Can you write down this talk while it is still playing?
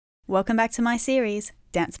Welcome back to my series,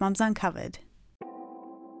 Dance Mums Uncovered.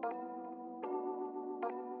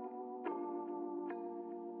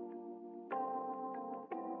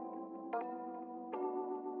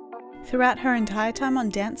 Throughout her entire time on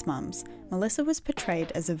Dance Mums, Melissa was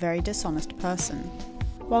portrayed as a very dishonest person.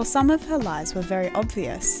 While some of her lies were very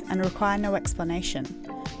obvious and require no explanation,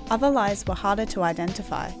 other lies were harder to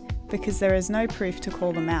identify because there is no proof to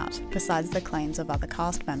call them out besides the claims of other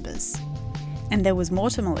cast members. And there was more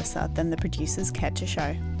to Melissa than the producers cared to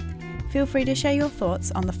show. Feel free to share your thoughts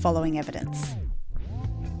on the following evidence.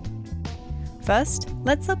 First,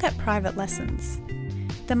 let's look at private lessons.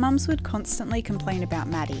 The mums would constantly complain about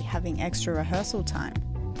Maddie having extra rehearsal time,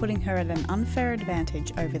 putting her at an unfair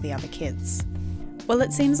advantage over the other kids. Well,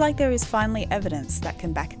 it seems like there is finally evidence that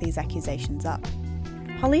can back these accusations up.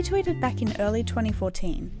 Holly tweeted back in early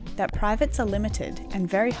 2014 that privates are limited and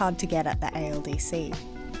very hard to get at the ALDC.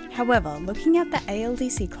 However, looking at the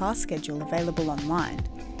ALDC class schedule available online,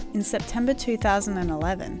 in September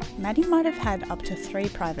 2011, Maddie might have had up to 3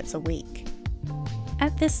 privates a week.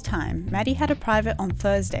 At this time, Maddie had a private on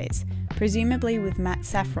Thursdays, presumably with Matt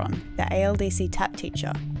Saffron, the ALDC tap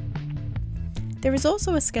teacher. There is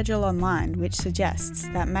also a schedule online which suggests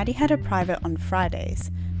that Maddie had a private on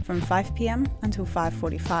Fridays, from 5 PM until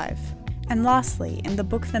 5:45. And lastly, in the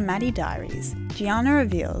book The Maddie Diaries, Gianna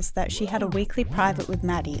reveals that she had a weekly private with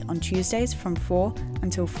Maddie on Tuesdays from 4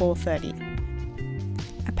 until 4:30.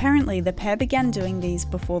 Apparently, the pair began doing these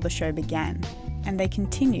before the show began, and they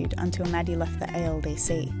continued until Maddie left the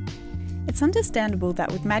ALDC. It's understandable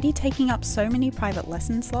that with Maddie taking up so many private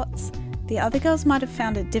lesson slots, the other girls might have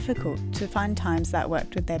found it difficult to find times that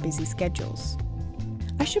worked with their busy schedules.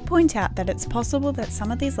 I should point out that it's possible that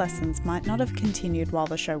some of these lessons might not have continued while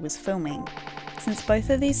the show was filming, since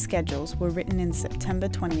both of these schedules were written in September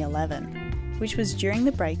 2011, which was during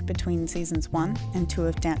the break between seasons 1 and 2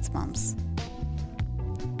 of Dance Mums.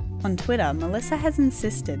 On Twitter, Melissa has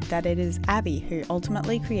insisted that it is Abby who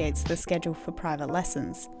ultimately creates the schedule for private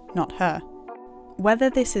lessons, not her.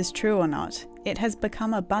 Whether this is true or not, it has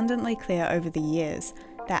become abundantly clear over the years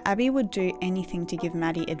that Abby would do anything to give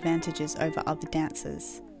Maddie advantages over other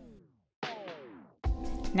dancers.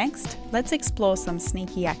 Next, let's explore some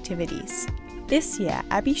sneaky activities. This year,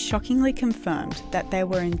 Abby shockingly confirmed that there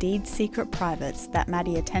were indeed secret privates that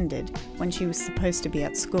Maddie attended when she was supposed to be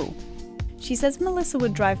at school. She says Melissa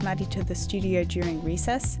would drive Maddie to the studio during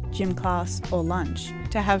recess, gym class, or lunch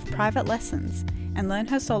to have private lessons and learn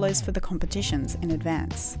her solos for the competitions in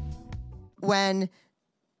advance. When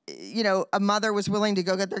a mother was willing to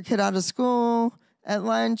go get their kid out of school at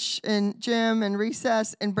lunch and gym and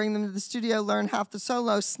recess and bring them to the studio, learn half the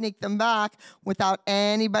solos, sneak them back without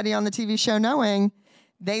anybody on the TV show knowing,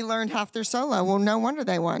 they learned half their solo. Well, no wonder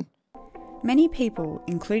they won. Many people,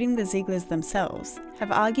 including the Zieglers themselves,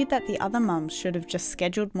 have argued that the other mums should have just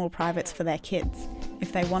scheduled more privates for their kids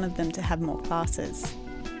if they wanted them to have more classes.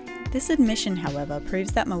 This admission, however,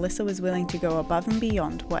 proves that Melissa was willing to go above and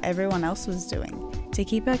beyond what everyone else was doing to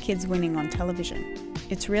keep her kids winning on television.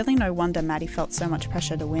 It's really no wonder Maddie felt so much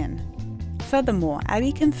pressure to win. Furthermore,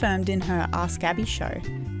 Abby confirmed in her Ask Abby show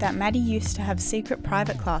that Maddie used to have secret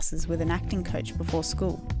private classes with an acting coach before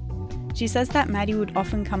school. She says that Maddie would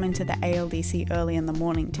often come into the ALDC early in the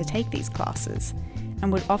morning to take these classes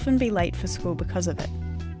and would often be late for school because of it.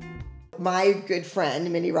 My good friend,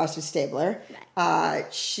 Minnie Rosser-Stabler,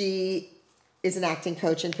 she is an acting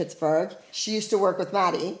coach in Pittsburgh. She used to work with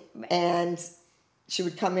Maddie, and she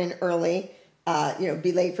would come in early,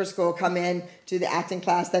 be late for school, come in, do the acting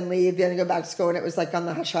class, then leave, then go back to school, and it was like on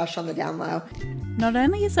the hush-hush, on the down low. Not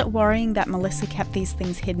only is it worrying that Melissa kept these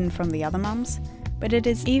things hidden from the other mums, but it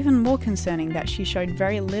is even more concerning that she showed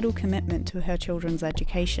very little commitment to her children's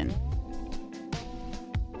education.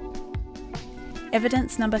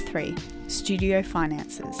 Evidence number 3, studio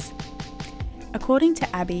finances. According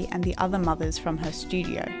to Abby and the other mothers from her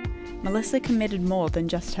studio, Melissa committed more than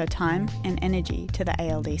just her time and energy to the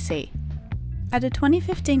ALDC. At a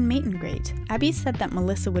 2015 meet and greet, Abby said that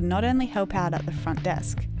Melissa would not only help out at the front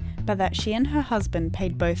desk, but that she and her husband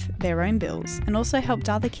paid both their own bills and also helped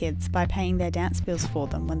other kids by paying their dance bills for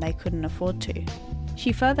them when they couldn't afford to.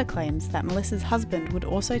 She further claims that Melissa's husband would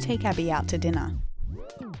also take Abby out to dinner.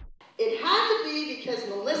 It had to be because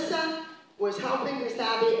Melissa was helping Miss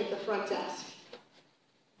Abby at the front desk.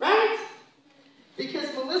 Right?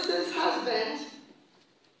 Because Melissa's husband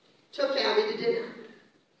took Abby to dinner.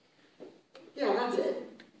 Yeah, that's it.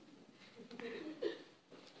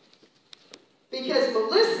 Because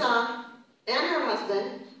Melissa and her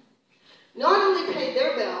husband not only paid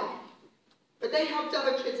their bill, but they helped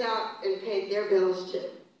other kids out and paid their bills too.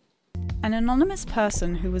 An anonymous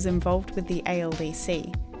person who was involved with the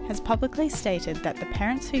ALDC has publicly stated that the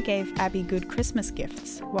parents who gave Abby good Christmas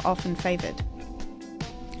gifts were often favoured.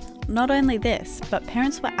 Not only this, but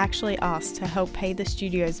parents were actually asked to help pay the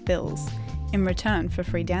studio's bills in return for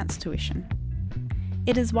free dance tuition.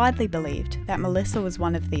 It is widely believed that Melissa was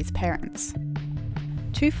one of these parents.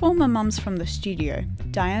 Two former mums from the studio,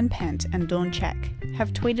 Diane Pent and Dawn Check,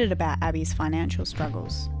 have tweeted about Abby's financial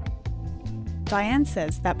struggles. Diane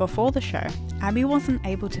says that before the show, Abby wasn't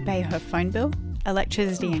able to pay her phone bill,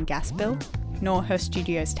 electricity and gas bill, nor her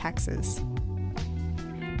studio's taxes.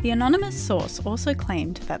 The anonymous source also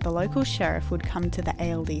claimed that the local sheriff would come to the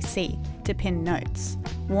ALDC to pin notes,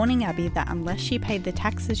 warning Abby that unless she paid the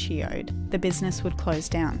taxes she owed, the business would close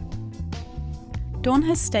down. Dawn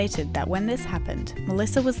has stated that when this happened,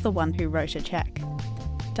 Melissa was the one who wrote a check.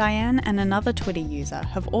 Diane and another Twitter user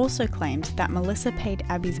have also claimed that Melissa paid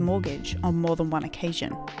Abby's mortgage on more than one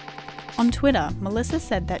occasion. On Twitter, Melissa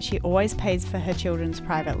said that she always pays for her children's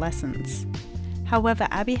private lessons. However,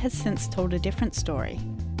 Abby has since told a different story.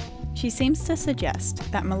 She seems to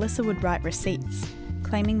suggest that Melissa would write receipts,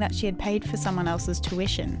 claiming that she had paid for someone else's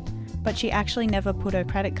tuition, but she actually never put her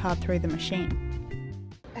credit card through the machine.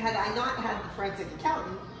 Had I not had the forensic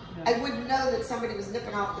accountant, I wouldn't know that somebody was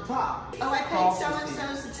nipping off the top. Oh, I paid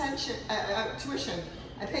so-and-so's tuition.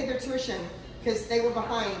 I paid their tuition because they were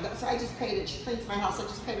behind, so I just paid it. She cleans my house, I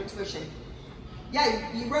just paid her tuition.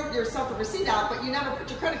 Yeah, you wrote yourself a receipt out, but you never put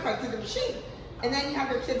your credit card through the machine. And then you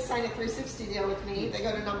have your kids sign a 360 deal with me. They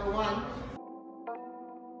go to number 1.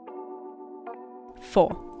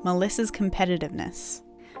 4. Melissa's competitiveness.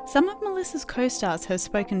 Some of Melissa's co-stars have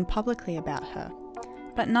spoken publicly about her,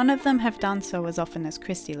 but none of them have done so as often as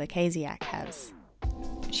Christi has.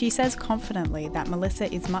 She says confidently that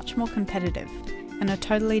Melissa is much more competitive and a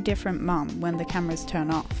totally different mum when the cameras turn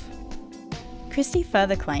off. Christi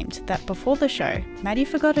further claimed that before the show, Maddie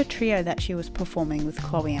forgot a trio that she was performing with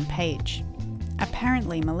Chloe and Paige.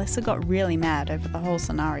 Apparently, Melissa got really mad over the whole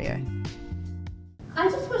scenario. I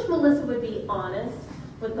just wish Melissa would be honest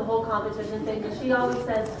with the whole competition thing, because she always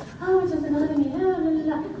says, oh, it's just another me, blah, blah,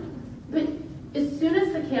 blah. But as soon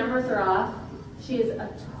as the cameras are off, she is a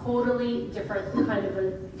totally different kind of a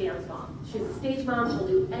dance mom. She's a stage mom, she'll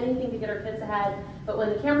do anything to get her kids ahead, but when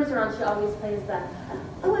the cameras are on, she always plays that,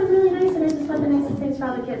 oh, I'm really nice and I just want the nicest things for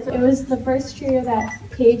all the kids. So it was the first trio that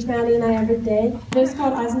Paige, Maddie, and I ever did. It was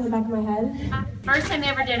called Eyes in the Back of My Head. First time they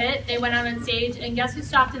ever did it, they went out on stage, and guess who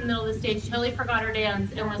stopped in the middle of the stage, totally forgot her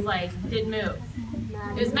dance, and was like, didn't move.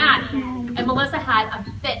 It was Maddie, and Melissa had a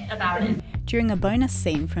fit about it. During a bonus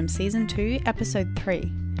scene from Season 2, Episode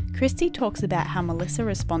 3, Christi talks about how Melissa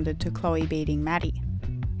responded to Chloe beating Maddie.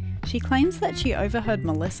 She claims that she overheard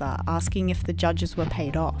Melissa asking if the judges were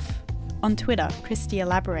paid off. On Twitter, Christi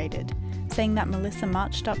elaborated, saying that Melissa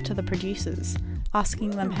marched up to the producers,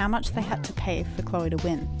 asking them how much they had to pay for Chloe to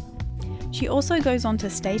win. She also goes on to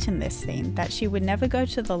state in this scene that she would never go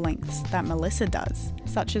to the lengths that Melissa does,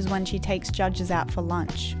 such as when she takes judges out for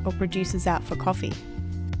lunch or producers out for coffee.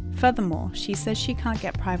 Furthermore, she says she can't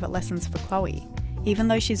get private lessons for Chloe, even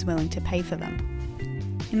though she's willing to pay for them.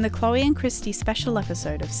 In the Chloe and Christi special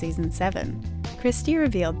episode of Season 7, Christi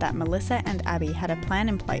revealed that Melissa and Abby had a plan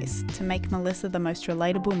in place to make Melissa the most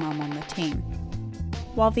relatable mum on the team.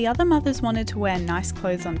 While the other mothers wanted to wear nice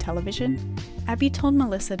clothes on television, Abby told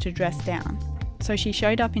Melissa to dress down, so she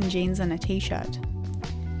showed up in jeans and a t-shirt.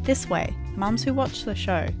 This way, mums who watched the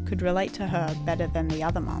show could relate to her better than the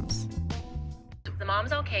other mums. The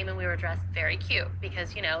moms all came and we were dressed very cute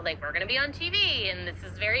because, you know, like, we're gonna be on TV and this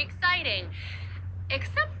is very exciting.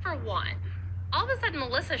 Except for one. All of a sudden,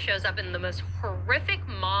 Melissa shows up in the most horrific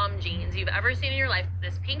mom jeans you've ever seen in your life,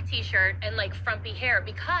 this pink t-shirt and like frumpy hair,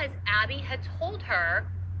 because Abby had told her,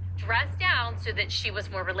 dress down so that she was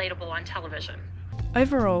more relatable on television.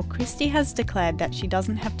 Overall, Christi has declared that she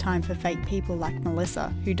doesn't have time for fake people like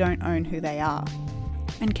Melissa who don't own who they are.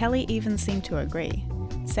 And Kelly even seemed to agree,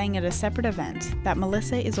 saying at a separate event that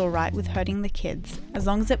Melissa is alright with hurting the kids as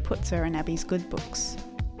long as it puts her in Abby's good books.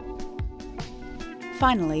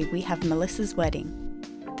 Finally, we have Melissa's wedding.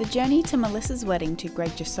 The journey to Melissa's wedding to Greg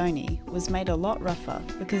Jasoni was made a lot rougher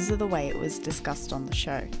because of the way it was discussed on the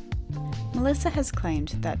show. Melissa has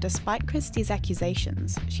claimed that despite Christi's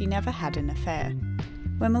accusations, she never had an affair.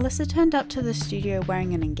 When Melissa turned up to the studio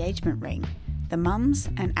wearing an engagement ring, the mums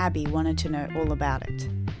and Abby wanted to know all about it.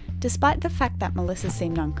 Despite the fact that Melissa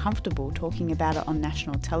seemed uncomfortable talking about it on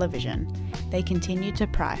national television, they continued to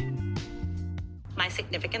pry. My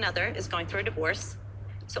significant other is going through a divorce,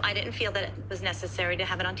 so I didn't feel that it was necessary to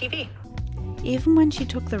have it on TV. Even when she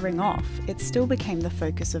took the ring off, it still became the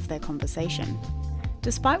focus of their conversation.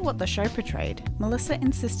 Despite what the show portrayed, Melissa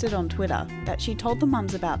insisted on Twitter that she told the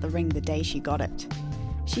mums about the ring the day she got it.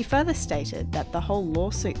 She further stated that the whole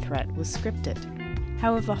lawsuit threat was scripted.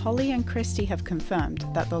 However, Holly and Christi have confirmed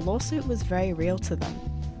that the lawsuit was very real to them.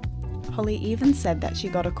 Holly even said that she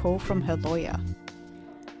got a call from her lawyer.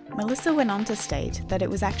 Melissa went on to state that it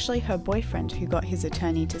was actually her boyfriend who got his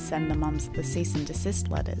attorney to send the mums the cease and desist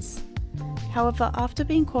letters. However, after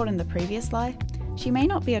being caught in the previous lie, she may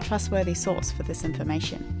not be a trustworthy source for this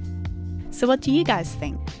information. So what do you guys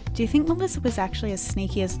think? Do you think Melissa was actually as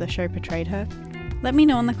sneaky as the show portrayed her? Let me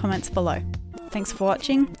know in the comments below. Thanks for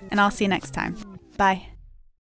watching, and I'll see you next time. Bye.